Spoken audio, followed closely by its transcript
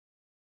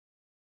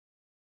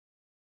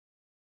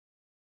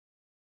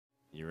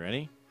You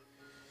ready?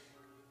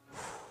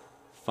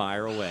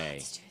 Fire away.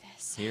 Let's do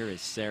this. Here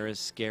is Sarah's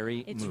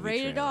scary It's movie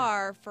rated trailer.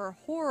 R for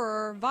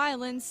horror,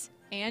 violence,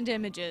 and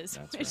images,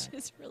 That's which right.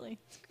 is really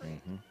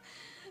great.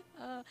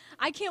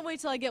 I can't wait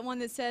till I get one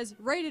that says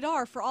rated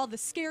R for all the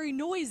scary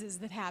noises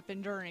that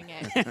happen during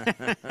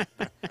it.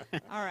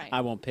 All right.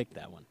 I won't pick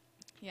that one.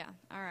 Yeah,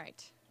 all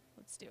right.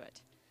 Let's do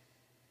it.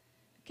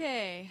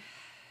 Okay.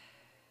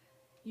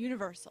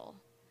 Universal.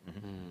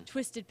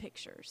 Twisted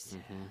Pictures.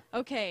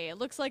 Okay, it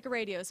looks like a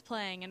radio's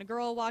playing, and a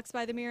girl walks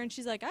by the mirror, and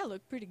she's like, I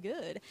look pretty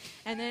good.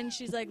 And then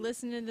she's like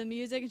listening to the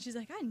music, and she's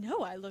like, I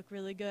know I look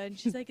really good. And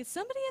she's like, is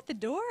somebody at the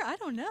door? I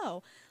don't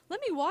know.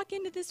 Let me walk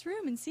into this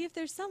room and see if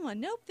there's someone.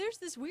 Nope, there's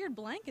this weird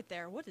blanket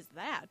there. What is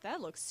that? That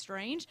looks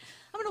strange.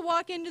 I'm going to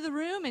walk into the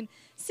room and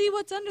see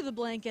what's under the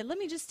blanket. Let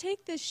me just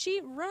take this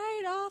sheet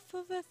right off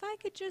of, if I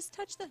could just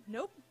touch the,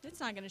 nope, it's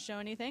not going to show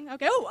anything.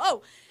 Okay,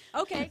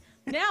 okay.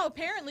 Now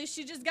apparently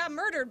she just got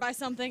murdered by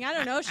something. I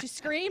don't know. She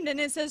screamed, and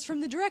it says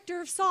from the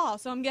director of Saw,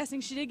 so I'm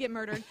guessing she did get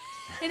murdered.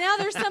 And now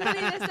there's somebody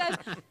that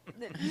says,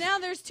 now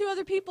there's two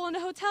other people in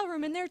a hotel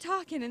room, and they're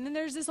talking, and then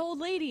there's this old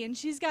lady, and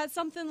she's got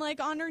something like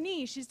on her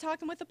knee. She's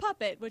talking with a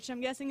puppet, which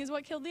I'm guessing is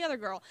what killed the other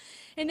girl.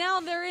 And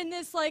now they're in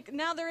this like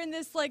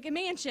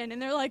mansion,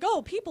 and they're like,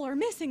 oh, people are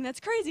missing.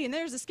 That's crazy. And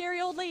there's a scary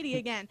old lady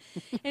again.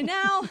 And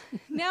now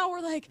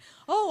we're like,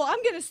 oh,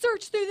 I'm gonna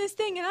search through this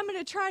thing, and I'm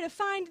gonna try to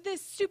find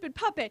this stupid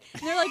puppet.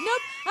 And they're like,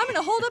 nope, I'm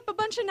gonna hold up a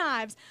bunch of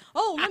knives.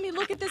 Oh, let me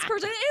look at this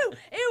person. Ew,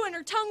 ew, and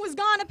her tongue was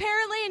gone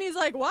apparently. And he's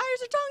like, why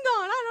is her tongue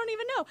gone? I don't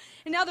even know.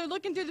 And now they're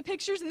looking through the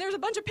pictures, and there's a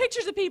bunch of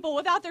pictures of people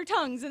without their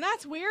tongues, and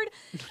that's weird.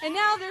 And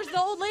now there's the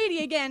old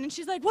lady again, and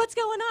she's like, what's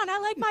going on? I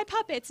like my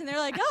puppets. And they're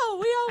like, oh,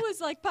 we always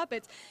like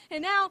puppets.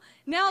 And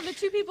now the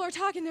two people are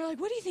talking. They're like,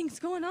 what do you think's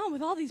going on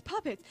with all these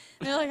puppets?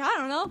 And they're like, I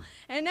don't know.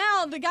 And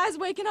now the guy's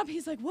waking up.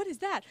 He's like, what is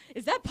that?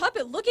 Is that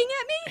puppet looking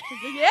at me?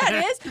 He's like, yeah,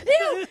 it is.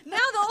 Ew. Now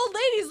the old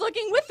lady's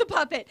looking with the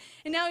puppet.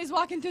 And now he's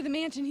walking through the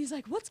mansion. He's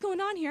like, what's going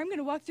on here? I'm going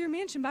to walk through a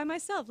mansion by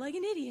myself like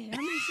an idiot.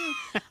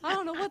 I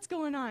don't know what's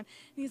going on. And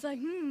he's like,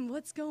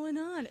 what's going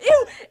on? Ew,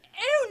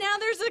 ew, now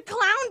there's a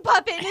clown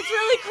puppet, and it's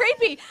really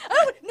creepy.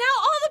 Oh, now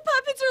all the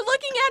puppets are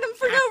looking at him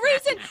for no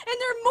reason, and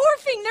they're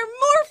morphing,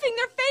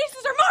 their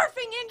faces are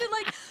morphing into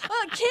like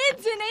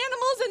kids and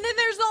animals, and then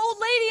there's the old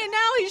lady, and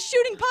now he's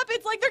shooting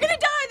puppets like they're gonna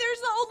die.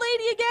 There's the old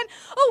lady again.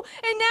 Oh,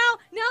 and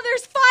now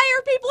there's fire.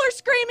 People are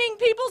screaming.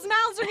 People's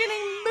mouths are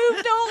getting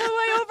moved all the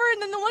way over,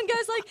 and then the one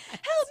guy's like,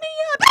 help me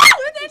up.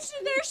 And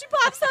then there she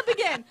pops up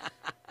again.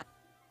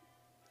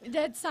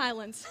 Dead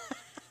silence.